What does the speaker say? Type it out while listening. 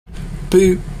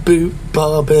boop, boop,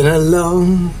 bobbing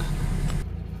along.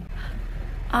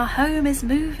 Our home is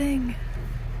moving.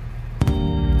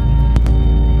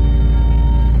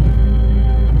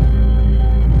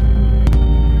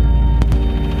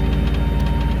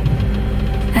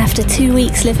 After 2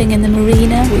 weeks living in the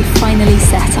marina, we finally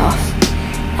set off.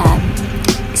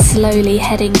 Slowly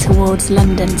heading towards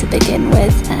London to begin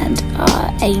with, and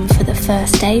our aim for the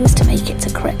first day was to make it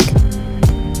to Crick.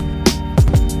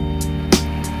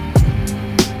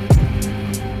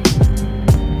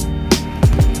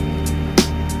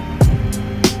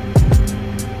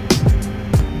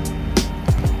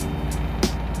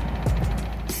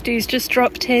 Stu's just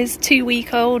dropped his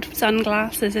 2-week-old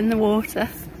sunglasses in the water.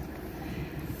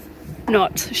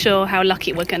 Not sure how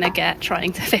lucky we're going to get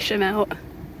trying to fish him out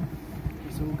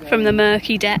from the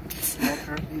murky depths.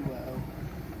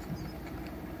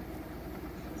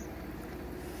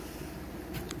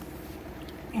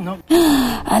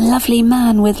 A lovely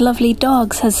man with lovely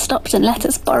dogs has stopped and let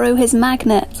us borrow his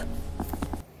magnet.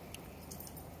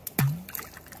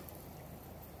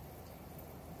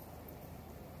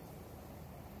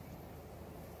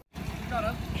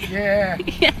 Yeah.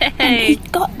 Yay! And he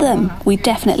got them. We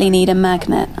definitely need a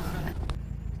magnet.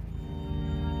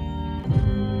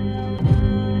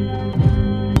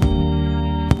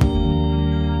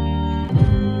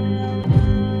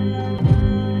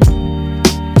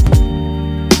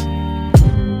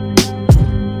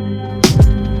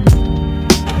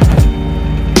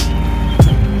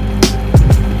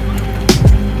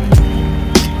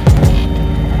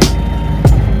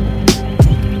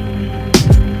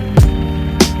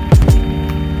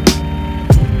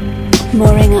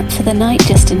 Mooring up for the night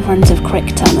just in front of Crick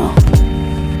Tunnel.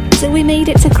 So we made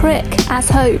it to Crick, as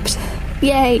hoped.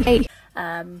 Yay!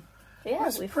 Yeah,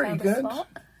 we found a spot.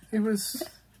 It was.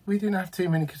 We didn't have too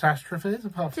many catastrophes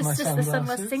apart from my Just sunglasses. the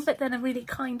sunglasses thing, but then a really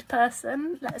kind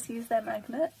person let us use their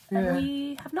magnet, and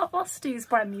we have not lost Stu's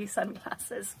brand new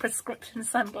sunglasses, prescription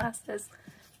sunglasses.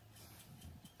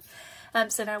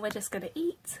 So now we're just going to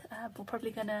eat. We're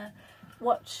probably going to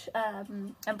watch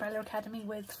Umbrella Academy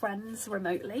with friends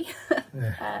remotely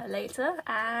later,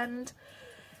 and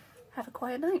have a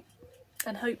quiet night,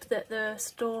 and hope that the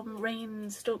rain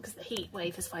storm, because the heat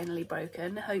wave has finally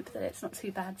broken, hope that it's not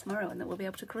too bad tomorrow and that we'll be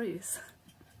able to cruise.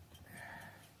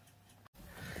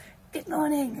 Good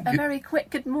morning. A very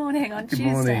quick good morning on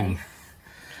Tuesday.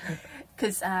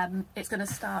 Because it's going to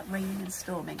start raining and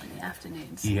storming in the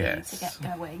afternoon, so we need to get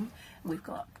going. We've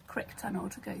got Crick Tunnel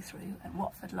to go through and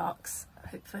Watford Locks,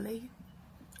 hopefully.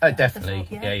 Oh, definitely.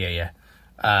 Yeah.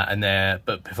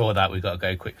 But before that, we've got to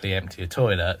go quickly empty a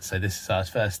toilet. So this is our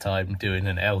first time doing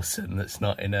an Elson that's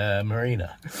not in a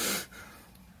marina.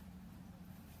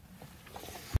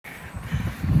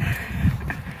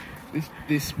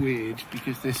 This weird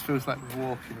because this feels like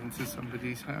walking into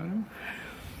somebody's home.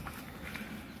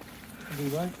 We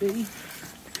won't be.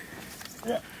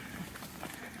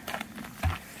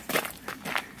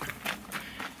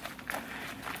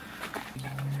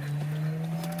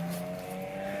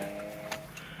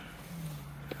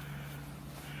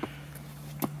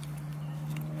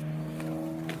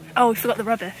 Oh, we forgot the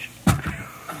rubbish.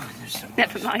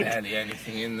 Never mind. Barely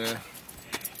anything in there.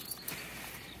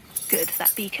 Good,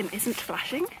 that beacon isn't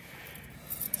flashing.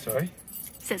 Sorry?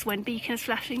 It says when beacon is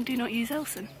flashing, do not use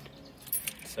Elson.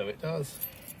 So it does.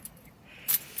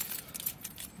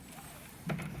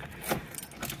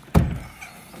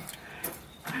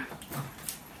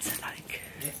 What's it like?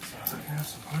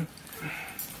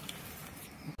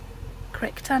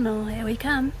 Crick Tunnel, here we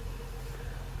come.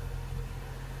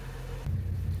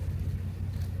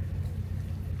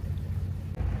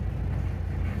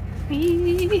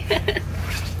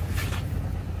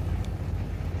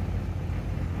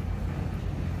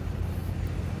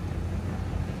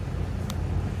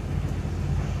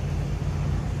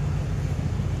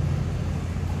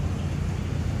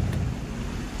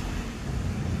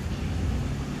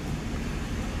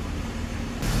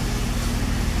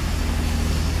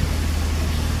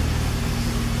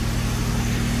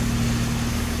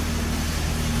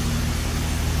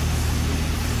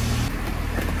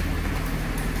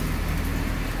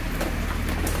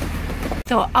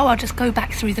 Thought, oh, I'll just go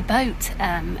back through the boat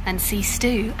and see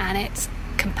Stu, and it's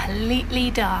completely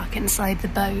dark inside the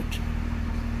boat.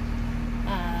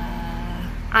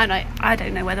 I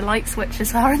don't know where the light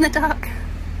switches are in the dark.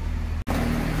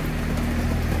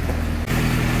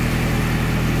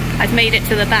 I've made it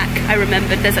to the back. I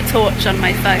remembered there's a torch on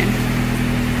my phone.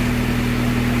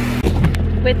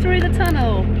 We're through the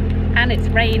tunnel and it's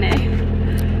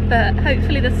raining, but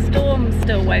hopefully the storm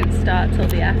still won't start till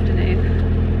the afternoon.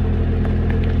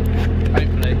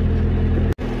 Hopefully.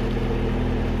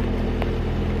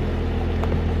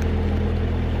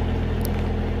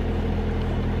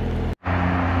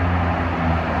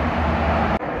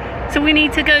 So we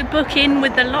need to go book in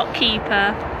with the lock keeper.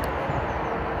 And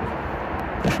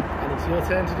it's your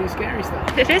turn to do scary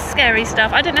stuff. It is scary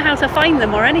stuff. I don't know how to find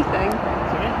them or anything.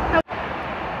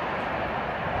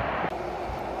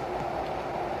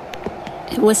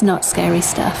 It was not scary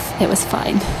stuff. It was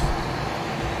fine.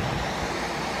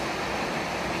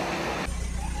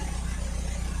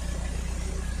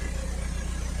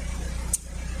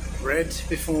 Red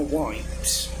before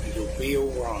white, and you'll be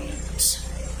alright.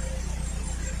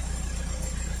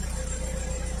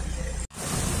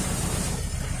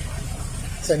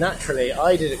 So naturally,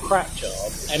 I did a crap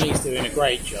job, Emmie's doing a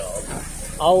great job.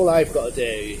 All I've got to do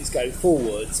is go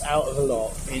forwards, out of the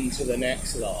lock, into the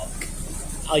next lock.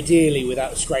 Ideally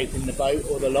without scraping the boat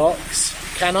or the locks.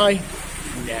 Can I?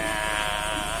 Nah.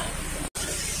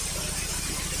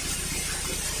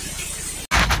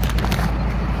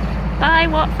 Bye,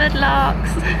 Watford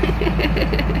Locks.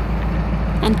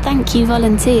 And thank you,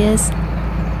 volunteers.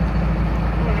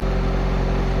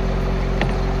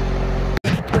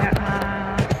 We're at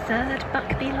our third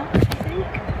Buckby Lock, I think.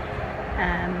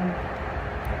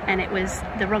 And it was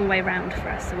the wrong way round for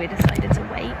us, so we decided to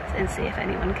wait and see if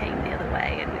anyone came the other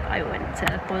way. And I went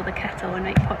to boil the kettle and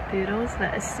make pot noodles,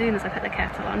 but as soon as I put the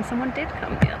kettle on, someone did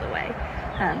come the other way.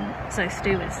 So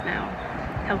Stu is now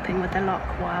helping with the lock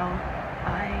while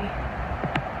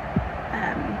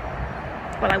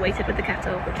I waited with the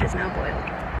kettle, which is now boiled.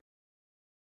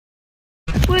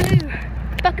 Woo!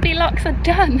 Buckby Locks are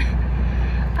done!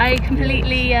 I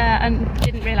completely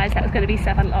didn't realise that was going to be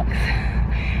 7 locks.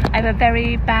 I have a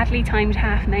very badly timed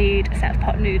half-made set of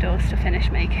pot noodles to finish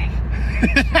making.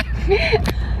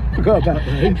 Forgot about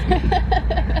those.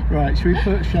 Right, should we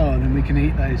push on and we can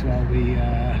eat those while we...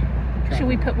 Should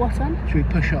we put what on? Should we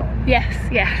push on? Yes,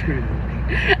 yeah. Screw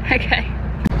them. Okay.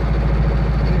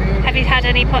 Have you had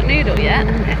any pot noodle yet?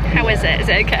 How is it? Is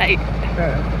it okay?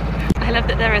 Yeah. I love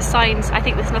that there are signs. I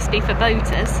think this must be for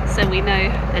boaters, so we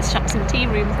know there's shops and tea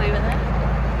rooms over there.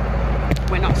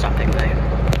 We're not stopping though.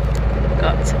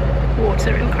 Got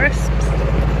water and crisps.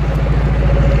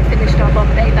 Finished our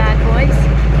Bombay bad boys.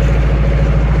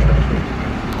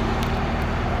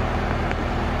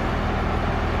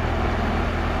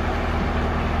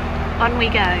 On we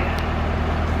go.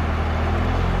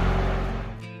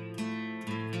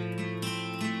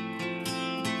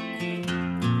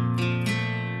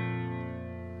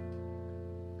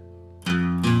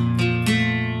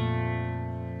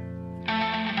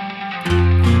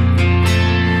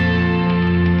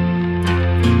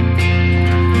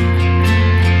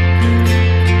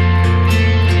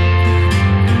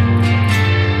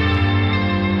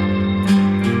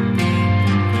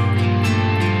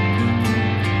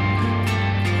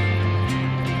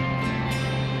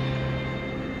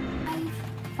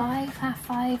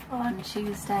 On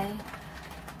Tuesday,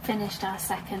 finished our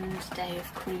second day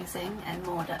of cruising and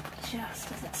moored up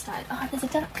just as it started. Oh, there's a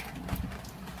duck.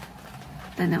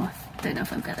 Don't know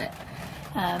if I've got it.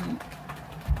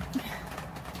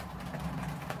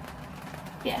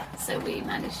 Yeah, so we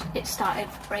managed. It started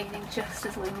raining just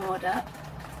as we moored up.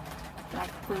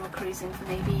 Like we were cruising for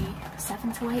maybe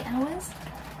 7 to 8 hours.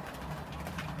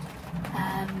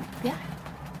 Yeah,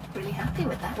 really happy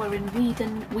with that. We're in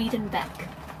Weedon Beck.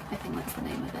 I think that's the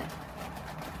name of it.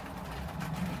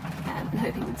 I'm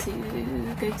hoping to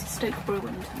go to Stoke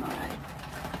Bruin tomorrow.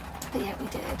 But yeah, we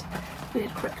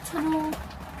did Crook Tunnel,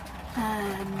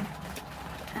 and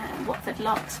Watford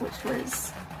Locks, which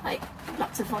was like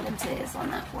lots of volunteers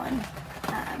on that one.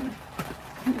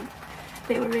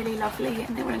 They were really lovely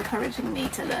and they were encouraging me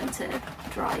to learn to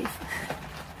drive.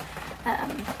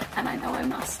 And I know I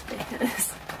must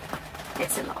because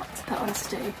it's a lot to put on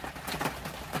Stu.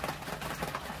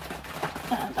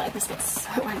 But I just get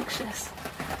so anxious.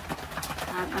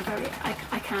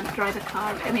 I can't drive a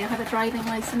car. I mean, I have a driving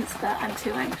license, but I'm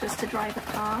too anxious to drive a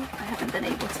car. I haven't been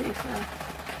able to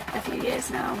for a few years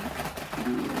now.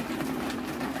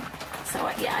 So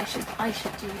yeah, I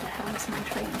should do the helmsman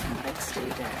training like Stu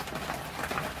did.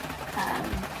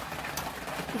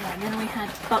 Yeah, and then we had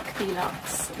Buckby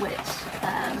Locks, which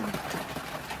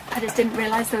I just didn't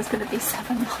realise there was going to be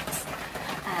 7 locks.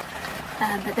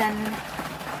 But then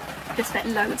just met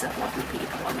loads of lovely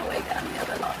people on the way down the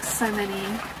other locks. So many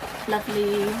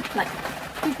lovely, like,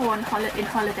 people in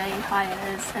holiday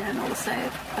hires, and then also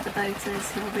other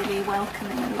boaters who were really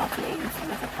welcoming and lovely and full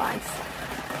of advice.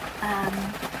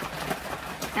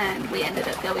 And we ended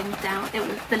up going down.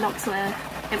 The locks were.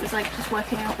 It was like just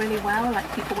working out really well. Like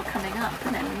people were coming up,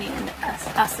 and then me and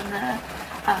us and the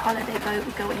holiday boat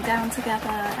were going down together,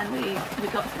 and we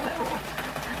got through it all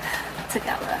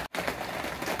together.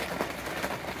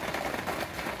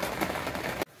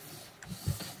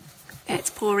 It's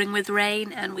pouring with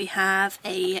rain and we have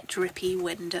a drippy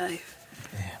window.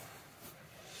 Yeah.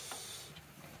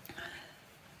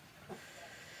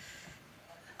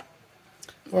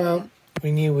 Well,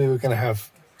 we knew we were going to have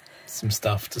some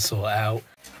stuff to sort out.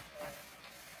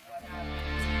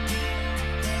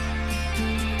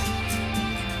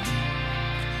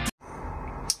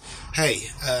 Hey,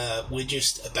 we're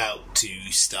just about to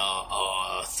start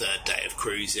our third day of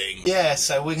cruising. Yeah,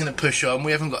 so we're going to push on.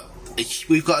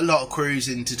 We've got a lot of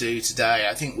cruising to do today.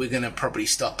 I think we're going to probably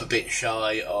stop a bit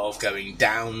shy of going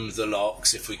down the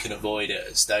locks if we can avoid it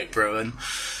at Stoke Bruin,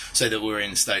 so that we're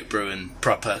in Stoke Bruin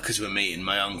proper, because we're meeting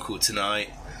my uncle tonight.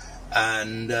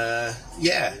 And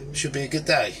yeah, should be a good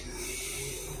day.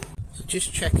 So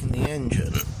just checking the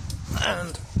engine,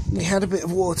 and we had a bit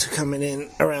of water coming in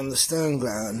around the stern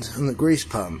gland and the grease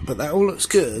pump, but that all looks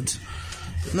good.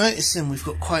 But noticing we've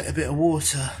got quite a bit of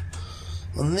water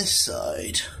on this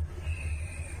side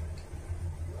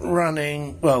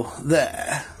running, well,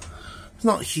 there.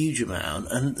 Not a huge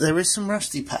amount, and there is some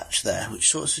rusty patch there, which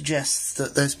sort of suggests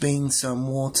that there's been some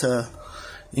water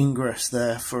ingress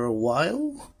there for a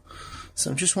while. So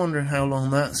I'm just wondering how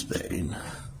long that's been.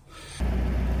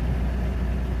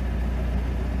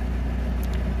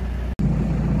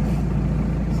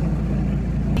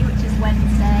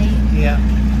 Wednesday. Yeah.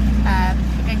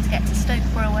 We're going to get to Stoke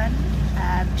Bruin.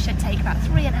 Should take about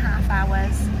 3.5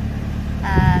 hours.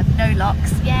 No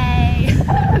locks, yay!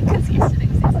 Because yesterday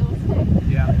was exhausting.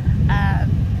 Yeah.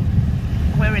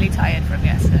 We're really tired from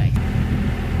yesterday.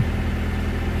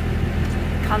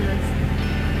 Colours.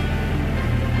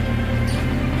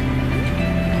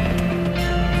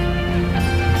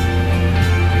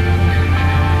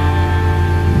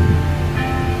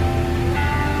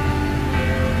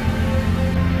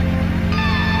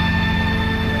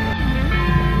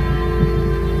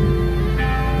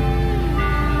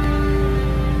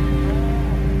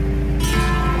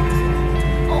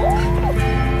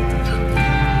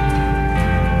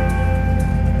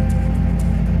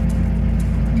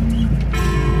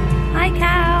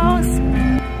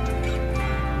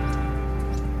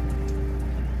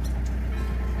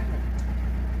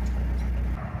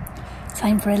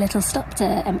 Time for a little stop to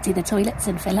empty the toilets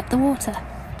and fill up the water.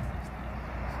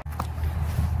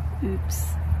 Oops.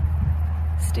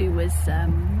 Stu was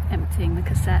emptying the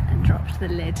cassette and dropped the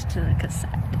lid to the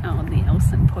cassette down on the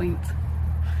Elson point.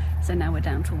 So now we're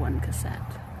down to one cassette.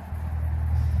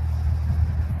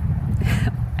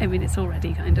 I mean, it's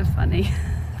already kind of funny.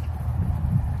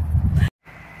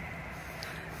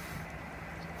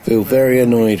 Feel very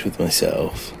annoyed with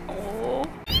myself.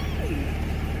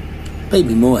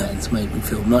 Baby moorhens made me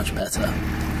feel much better.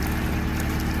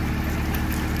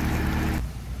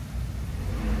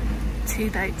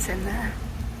 Two boats in there.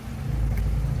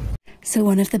 So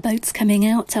one of the boats coming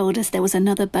out told us there was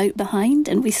another boat behind,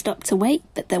 and we stopped to wait,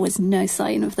 but there was no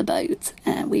sign of the boat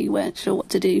and we weren't sure what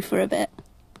to do for a bit.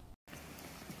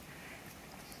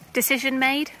 Decision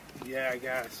made? Yeah, I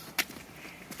guess.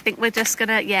 I think we're just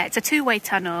gonna, yeah, it's a two-way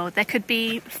tunnel. There could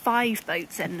be 5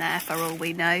 boats in there for all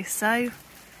we know, so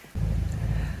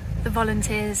the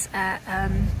volunteers at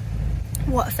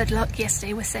Waterford Lock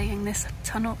yesterday were saying this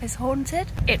tunnel is haunted.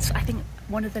 It's, I think,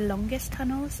 one of the longest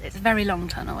tunnels. It's a very long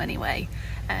tunnel anyway,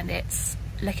 and it's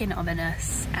looking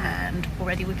ominous, and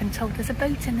already we've been told there's a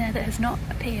boat in there that has not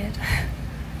appeared.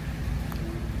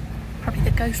 Probably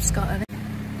the ghosts got them.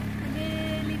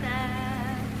 Nearly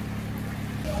there.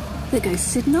 The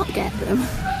ghosts did not get them.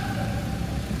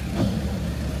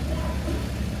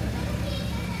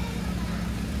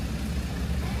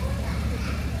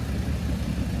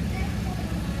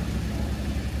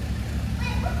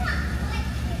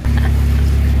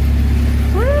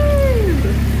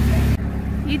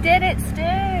 You did it, Stu!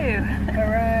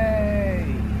 Hooray!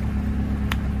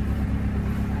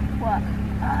 What?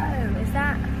 Oh, is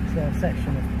that? It's a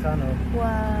section of the tunnel.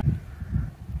 Wow.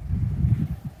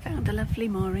 Found a lovely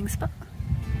mooring spot.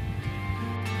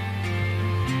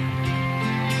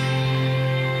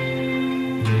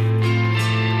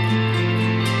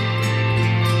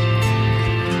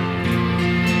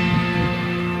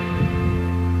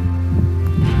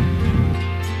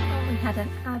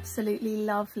 Absolutely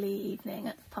lovely evening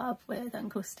at the pub with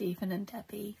Uncle Stephen and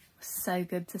Debbie. It was so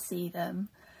good to see them,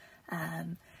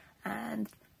 and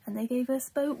they gave us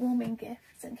boat warming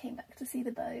gifts and came back to see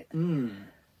the boat.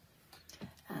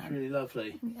 It's really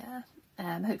lovely. Yeah,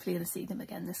 hopefully you'll see them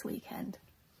again this weekend.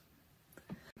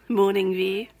 Morning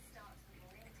view.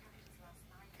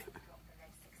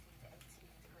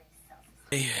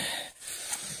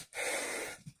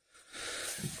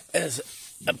 There's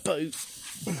a boat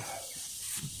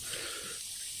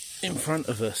in front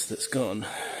of us that's gone.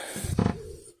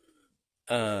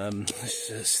 This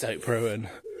is Stoke Bruin,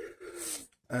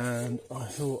 and I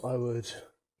thought I would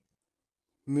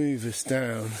move us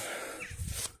down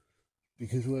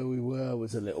because where we were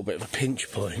was a little bit of a pinch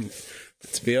point.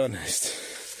 But to be honest,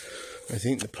 I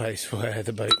think the place where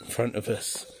the boat in front of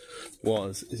us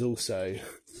is also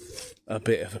a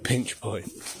bit of a pinch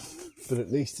point, but at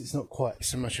least it's not quite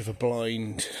so much of a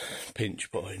blind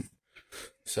pinch point.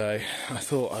 So I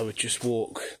thought I would just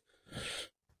walk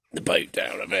the boat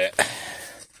down a bit.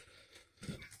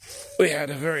 We had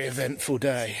a very eventful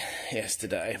day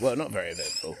yesterday. Well, not very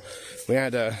eventful. We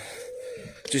had a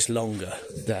just longer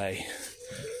day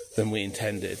than we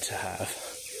intended to have.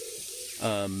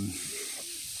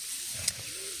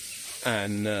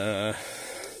 Than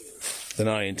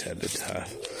I intended to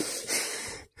have.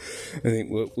 I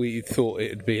think we thought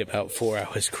it would be about 4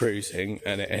 hours cruising,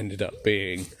 and it ended up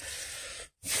being,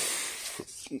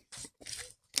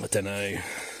 I don't know,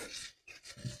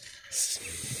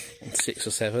 6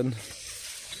 or 7.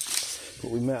 But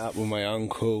we met up with my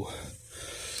uncle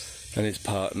and his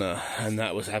partner, and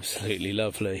that was absolutely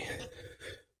lovely.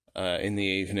 In the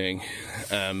evening,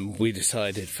 we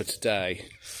decided for today,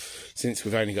 since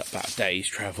we've only got about a day's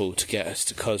travel to get us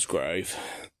to Cosgrove,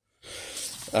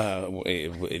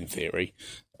 in theory,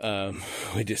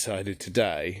 we decided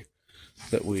today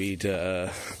that we'd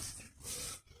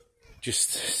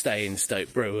just stay in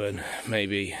Stoke Bruin.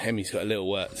 Maybe Emmie's got a little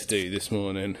work to do this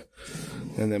morning,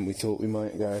 and then we thought we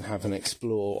might go and have an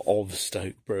explore of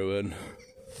Stoke Bruin.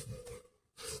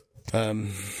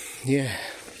 Yeah,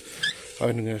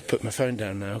 I'm going to put my phone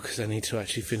down now because I need to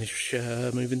actually finish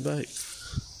moving the boat.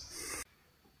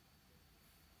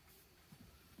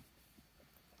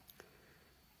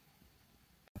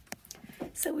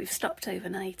 So we've stopped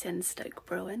overnight in Stoke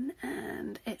Bruin,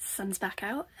 and it's sun's back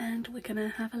out, and we're gonna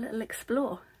have a little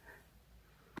explore.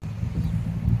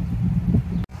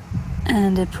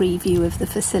 And a preview of the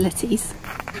facilities.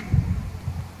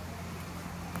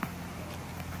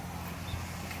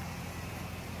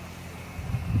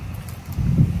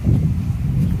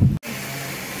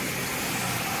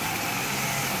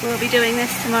 We'll be doing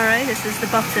this tomorrow. This is the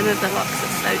bottom of the locks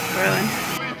at Stoke Bruin.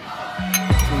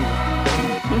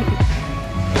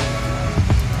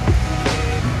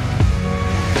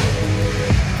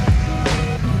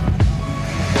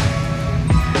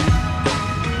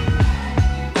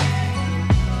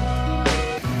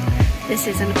 This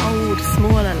is an old,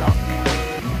 smaller lock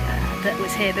that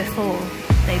was here before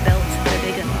they built the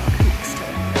bigger lock next to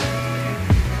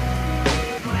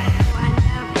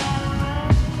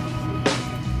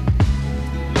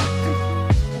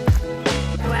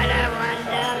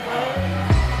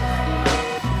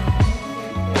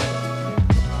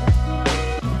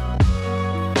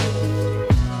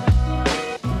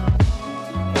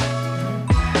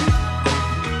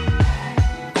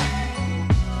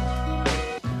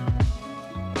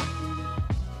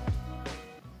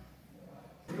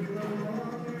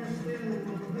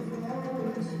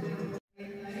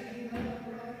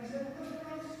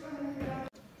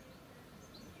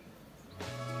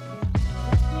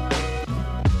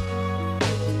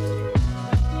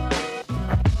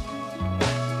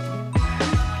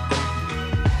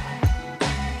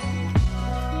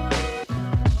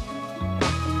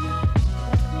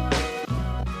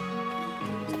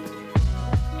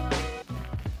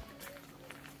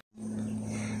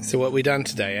So what have we done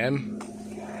today, Em?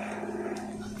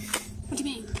 What do you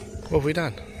mean? What have we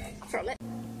done? Throttle it.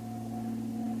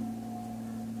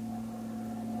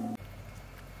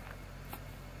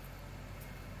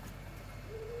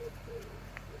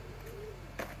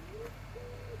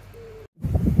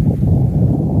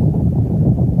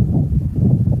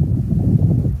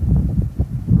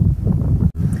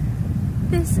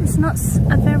 This is not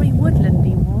a very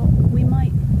woodlandy walk. We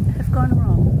might have gone wrong.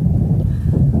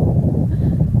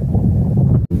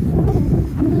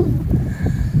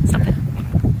 Stop it.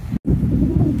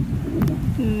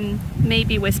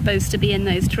 Maybe we're supposed to be in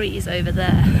those trees over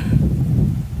there.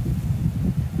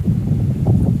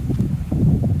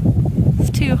 It's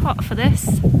too hot for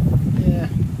this. Yeah.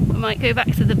 We might go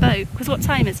back to the boat, because what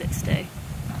time is it, Stu?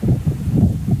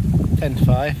 10 to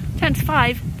 5. 10 to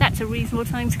 5? That's a reasonable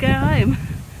time to go home.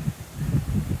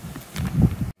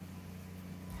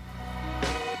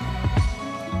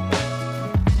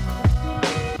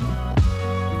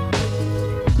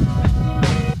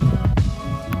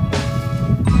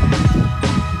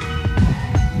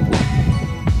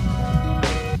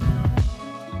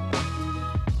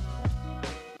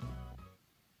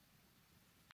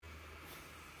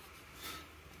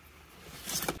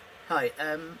 Hi,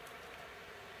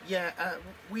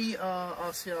 we are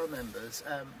RCR members.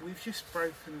 We've just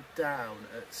broken down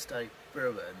at Stoke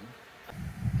Bruin.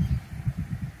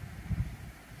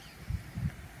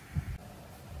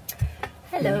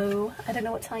 Hello. I don't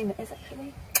know what time it is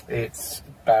actually. It's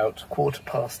about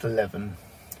 11:15.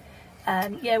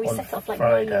 Yeah, we set off like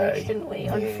 9ish, didn't we?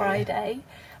 On Friday.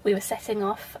 We were setting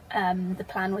off. The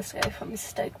plan was to go from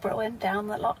Stoke Bruin down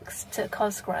the locks to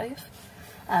Cosgrove,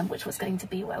 which was going to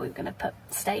be where we were going to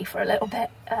stay for a little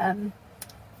bit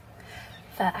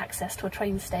for access to a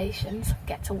train station, so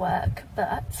get to work.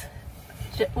 But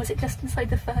was it just inside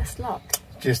the first lock?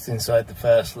 Just inside the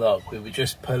first lock. We were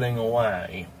just pulling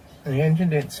away, and the engine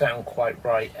didn't sound quite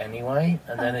right anyway.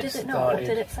 And then it started. Not? What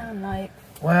did it sound like?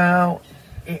 Well,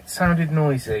 it sounded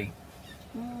noisy.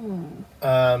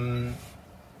 And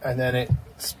then it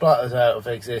splutters out of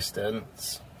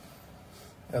existence,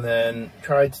 and then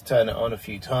tried to turn it on a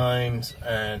few times,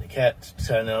 and it kept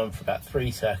turning on for about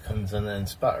 3 seconds and then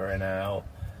sputtering out.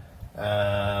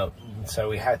 So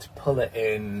we had to pull it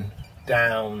in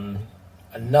down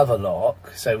another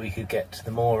lock so we could get to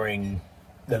the mooring,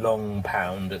 the long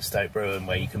pound at Stoke Bruin,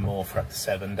 where you can moor for up to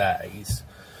 7 days.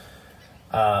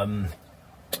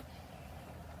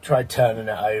 Tried turning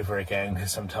it over again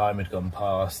because some time had gone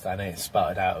past, and it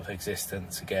sputtered out of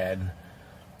existence again.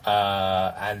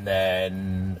 And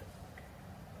then,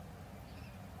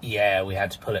 yeah, we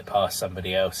had to pull it past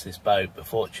somebody else's boat, but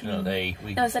fortunately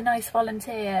there was a nice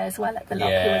volunteer as well at the lock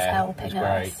who was helping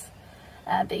us.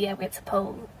 But yeah, we had to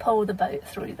pull the boat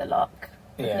through the lock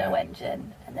with no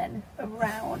engine, and then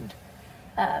around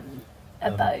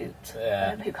a boat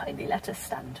who kindly let us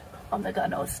stand on the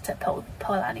gunnels to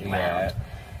pull Annie round.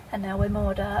 And now we're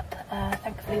moored up.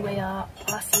 Thankfully we are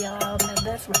RCR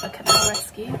members, River Canal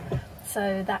Rescue,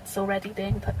 so that's already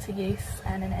being put to use,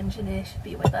 and an engineer should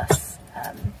be with us.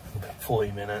 About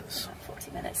 40 minutes.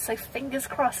 40 minutes. So fingers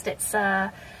crossed it's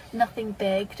nothing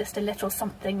big, just a little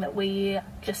something that we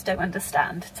just don't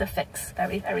understand to fix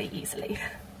very, very easily.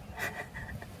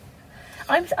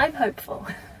 I'm hopeful.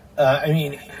 I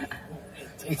mean,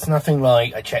 it's nothing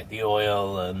like I checked the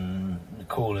oil and the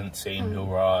coolant seemed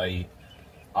alright.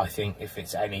 I think if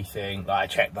it's anything, like I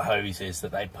checked the hoses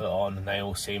that they put on and they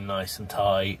all seem nice and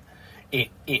tight.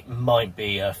 It might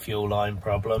be a fuel line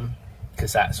problem,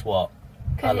 because that's what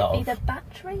a lot of... Could it be the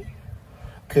battery?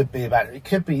 Could be the battery. It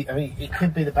could be, I mean, it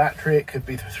could be the battery, it could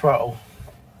be the throttle.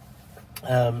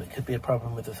 It could be a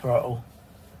problem with the throttle.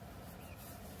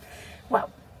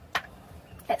 Well,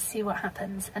 let's see what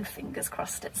happens, and fingers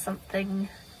crossed it's something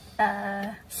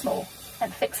small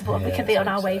and fixable, and we can be on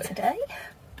our way today.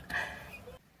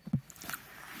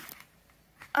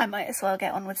 I might as well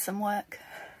get on with some work.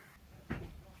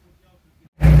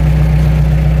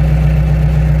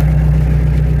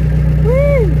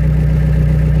 Woo!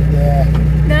 Yeah.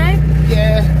 No?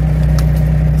 Yeah.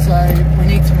 So we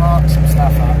need to mark some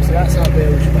stuff up. So that's our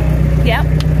bilge bar. Yep.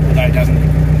 Although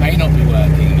it may not be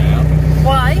working now.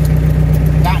 Why?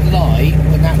 That light,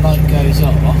 when that light goes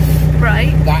off,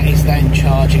 right, that is then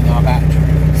charging our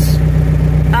batteries.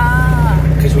 Ah.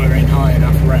 Because we're in high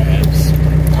enough revs.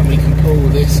 And we can pull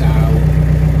this out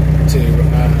to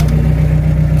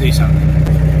do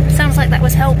something. Sounds like that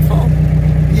was helpful.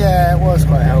 Yeah, it was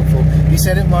quite helpful. He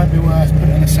said it might be worth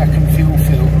putting a second fuel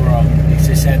filter on, because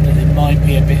he said that it might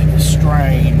be a bit of a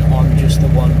strain on just the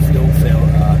one fuel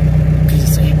filter.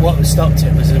 Because what stopped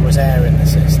it was there was air in the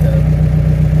system.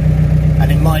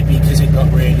 And it might be because it got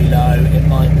really low, it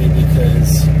might be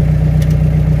because...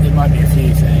 it might be a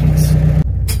few things.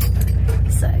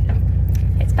 So...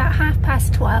 it's about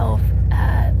 12:30.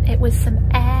 It was some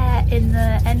air in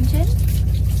the engine,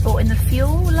 or in the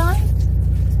fuel line.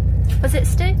 Was it,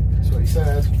 Stu? That's what he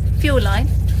said. Fuel line?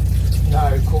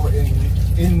 No, caught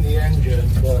in the engine,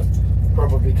 but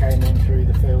probably came in through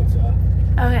the filter.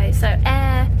 Okay, so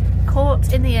air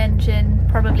caught in the engine,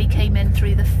 probably came in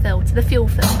through the filter, the fuel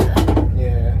filter.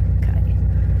 Yeah. Okay.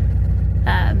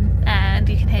 And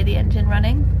you can hear the engine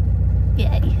running.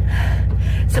 Yay.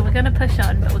 So we're going to push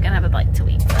on, but we're going to have a bite to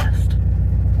eat first.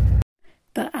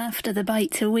 But after the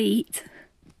bite to eat...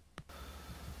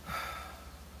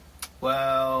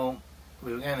 well,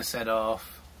 we were going to set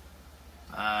off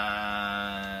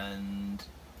and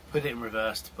put it in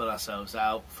reverse to pull ourselves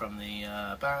out from the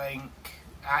bank.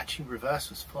 Actually, reverse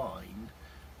was fine.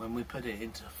 When we put it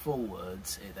into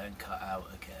forwards, it then cut out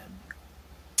again.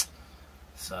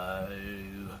 So...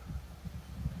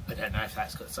 I don't know if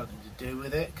that's got something to do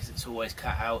with it, because it's always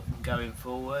cut out and going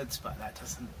forwards, but that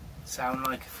doesn't sound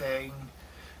like a thing.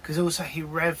 Because also he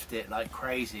revved it like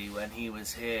crazy when he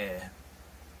was here,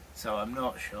 so I'm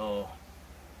not sure.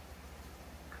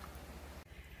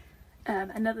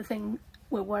 Another thing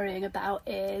we're worrying about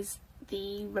is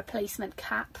the replacement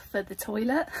cap for the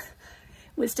toilet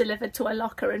was delivered to a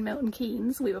locker in Milton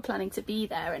Keynes. We were planning to be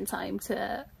there in time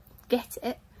to get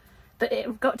it, but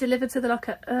it got delivered to the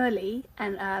locker early,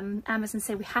 and Amazon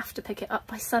say we have to pick it up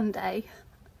by Sunday.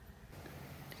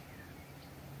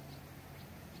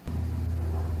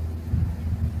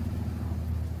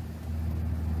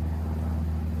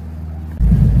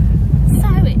 So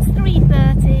it's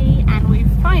 3:30 and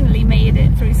we've finally made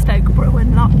it through Stoke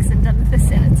Bruin locks and done the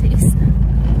facilities.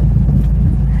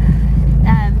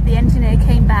 The engineer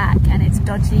came back and it's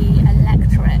dodgy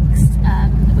electrics,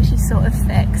 which he sort of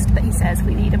fixed, but he says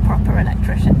we need a proper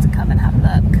electrician to come and have a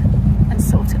look and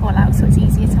sort it all out so it's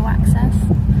easier to access.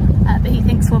 But he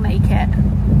thinks we'll make it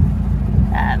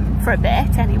for a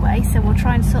bit anyway, so we'll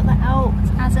try and sort that out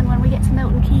as and when we get to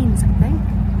Milton Keynes, I think.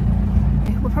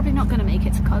 We're probably not going to make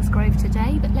it to Cosgrove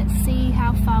today, but let's see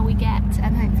how far we get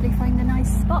and hopefully find a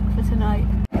nice spot for tonight.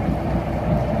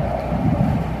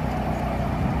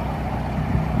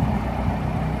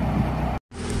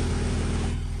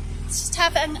 Just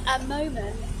having a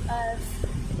moment of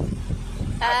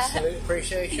absolute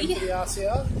appreciation for the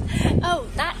RCR. Oh,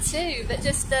 that too, but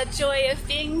just the joy of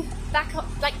being back up,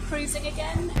 like cruising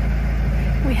again.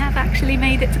 We have actually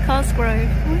made it to Cosgrove.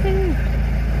 Woohoo!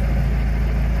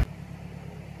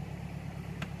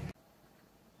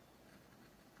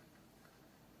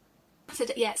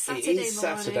 Yeah, Saturday morning.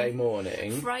 Saturday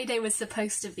morning. Friday was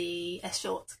supposed to be a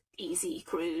short, easy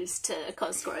cruise to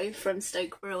Cosgrove from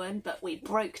Stoke Bruin, but we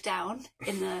broke down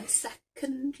in the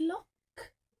second lock.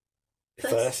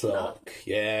 First lock,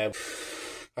 yeah.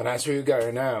 And as we were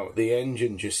going out, the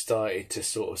engine just started to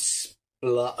sort of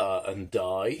splutter and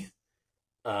die.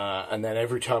 And then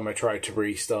every time I tried to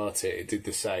restart it, it did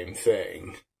the same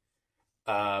thing.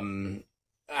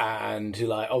 And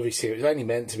like, obviously it was only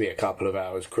meant to be a couple of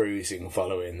hours cruising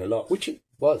following the lock, which it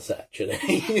was actually.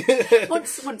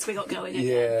 once we got going again.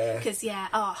 Yeah. Because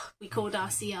we called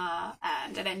RCR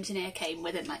and an engineer came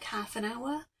within like half an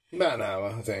hour. About an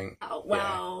hour, I think. Oh,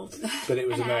 wow. Yeah. But it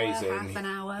was amazing. Half an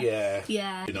hour. Yeah.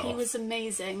 Yeah, he was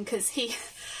amazing because he,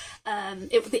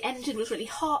 the engine was really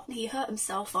hot and he hurt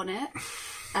himself on it.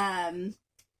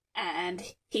 And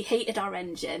he hated our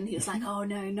engine. He was like, "Oh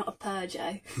no, not a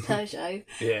Peugeot."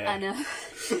 Yeah. And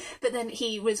but then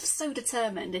he was so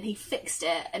determined, and he fixed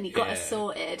it, and he got us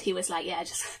sorted. He was like, "I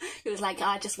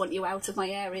just want you out of my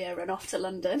area and off to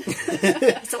London,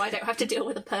 so I don't have to deal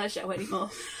with a Peugeot anymore."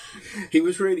 He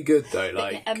was really good though.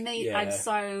 Like, amazing. Yeah.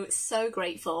 I'm so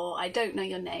grateful. I don't know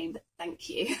your name, but thank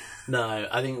you. No,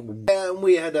 I think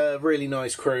we had a really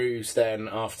nice cruise then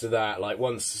after that, like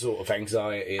once the sort of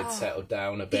anxiety had settled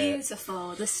down a bit.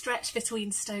 Beautiful. The stretch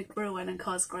between Stoke Bruin and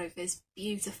Cosgrove is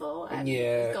beautiful and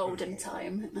golden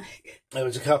time. There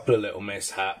was a couple of little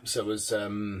mishaps. There was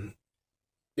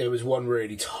one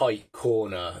really tight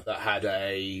corner that had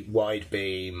a wide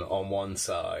beam on one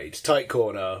side. Tight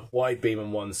corner, wide beam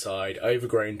on one side,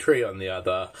 overgrown tree on the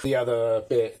other. The other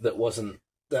bit that wasn't,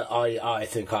 that I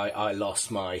think I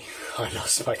lost my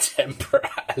temper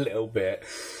at a little bit,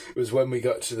 was when we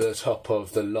got to the top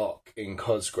of the lock in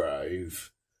Cosgrove.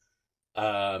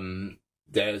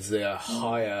 There's the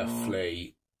hire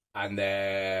fleet and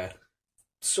they're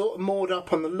sort of moored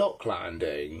up on the lock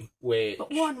landing, which...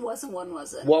 But one was and one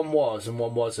wasn't. One was and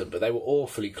one wasn't, but they were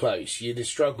awfully close. You'd have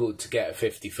struggled to get a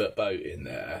 50-foot boat in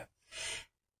there.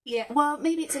 Yeah, well,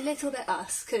 maybe it's a little bit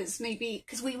us, because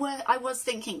I was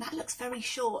thinking, that looks very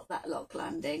short, that lock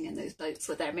landing, and those boats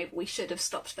were there. Maybe we should have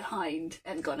stopped behind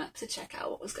and gone up to check out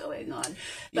what was going on.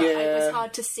 But it was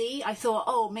hard to see. I thought,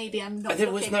 oh, maybe I'm not looking.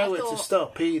 There was nowhere to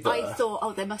stop either. I thought,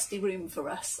 oh, there must be room for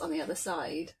us on the other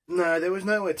side. No, there was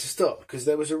nowhere to stop, because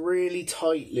there was a really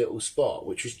tight little spot,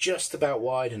 which was just about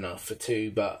wide enough for two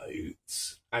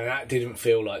boats. And that didn't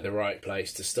feel like the right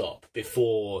place to stop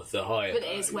before the hire boats.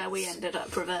 But it is where we ended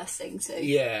up reversing to.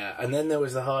 Yeah, and then there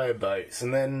was the hire boats,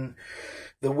 and then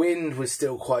the wind was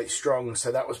still quite strong,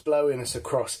 so that was blowing us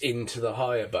across into the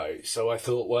hire boat. So I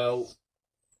thought, well,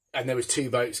 and there was two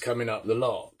boats coming up the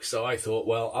lock, so I thought,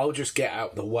 well, I'll just get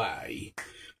out the way.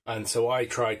 And so I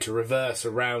tried to reverse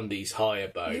around these hire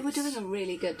boats. You were doing a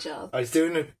really good job. I was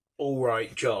doing a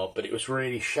all-right job, but it was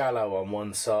really shallow on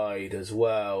one side as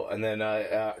well, and then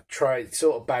I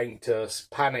sort of banked us,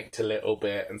 panicked a little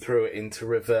bit and threw it into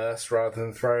reverse rather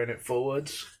than throwing it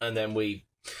forwards, and then we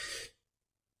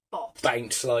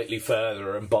banked slightly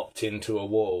further and bopped into a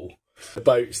wall. The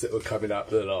boats that were coming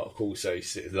up the lock also,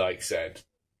 like said,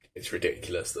 it's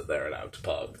ridiculous that they're allowed to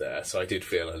park there, so I did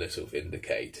feel a little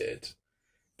vindicated,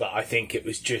 but I think it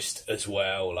was just as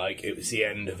well, like, it was the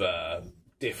end of a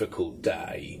difficult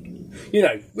day, you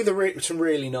know, with some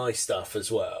really nice stuff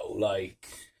as well. Like,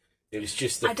 it was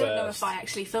just I don't know if I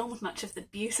actually filmed much of the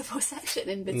beautiful section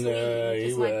in between,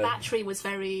 because my battery was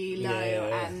very low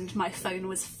and my phone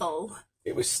was full.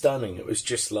 It was stunning. It was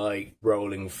just like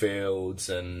rolling fields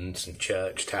and some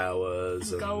church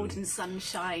towers. And golden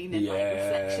sunshine and like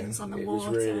reflections on the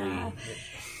water.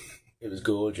 It was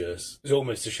gorgeous. It was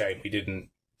almost a shame we didn't.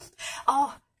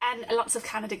 Oh, and lots of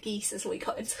Canada geese as we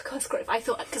got into Cosgrove. I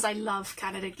thought, because I love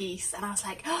Canada geese, and I was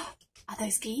like, oh, are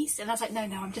those geese? And I was like, no,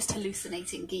 I'm just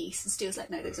hallucinating geese. And Stu was like,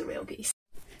 no, those are real geese.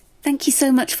 Thank you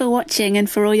so much for watching and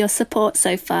for all your support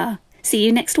so far. See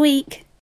you next week.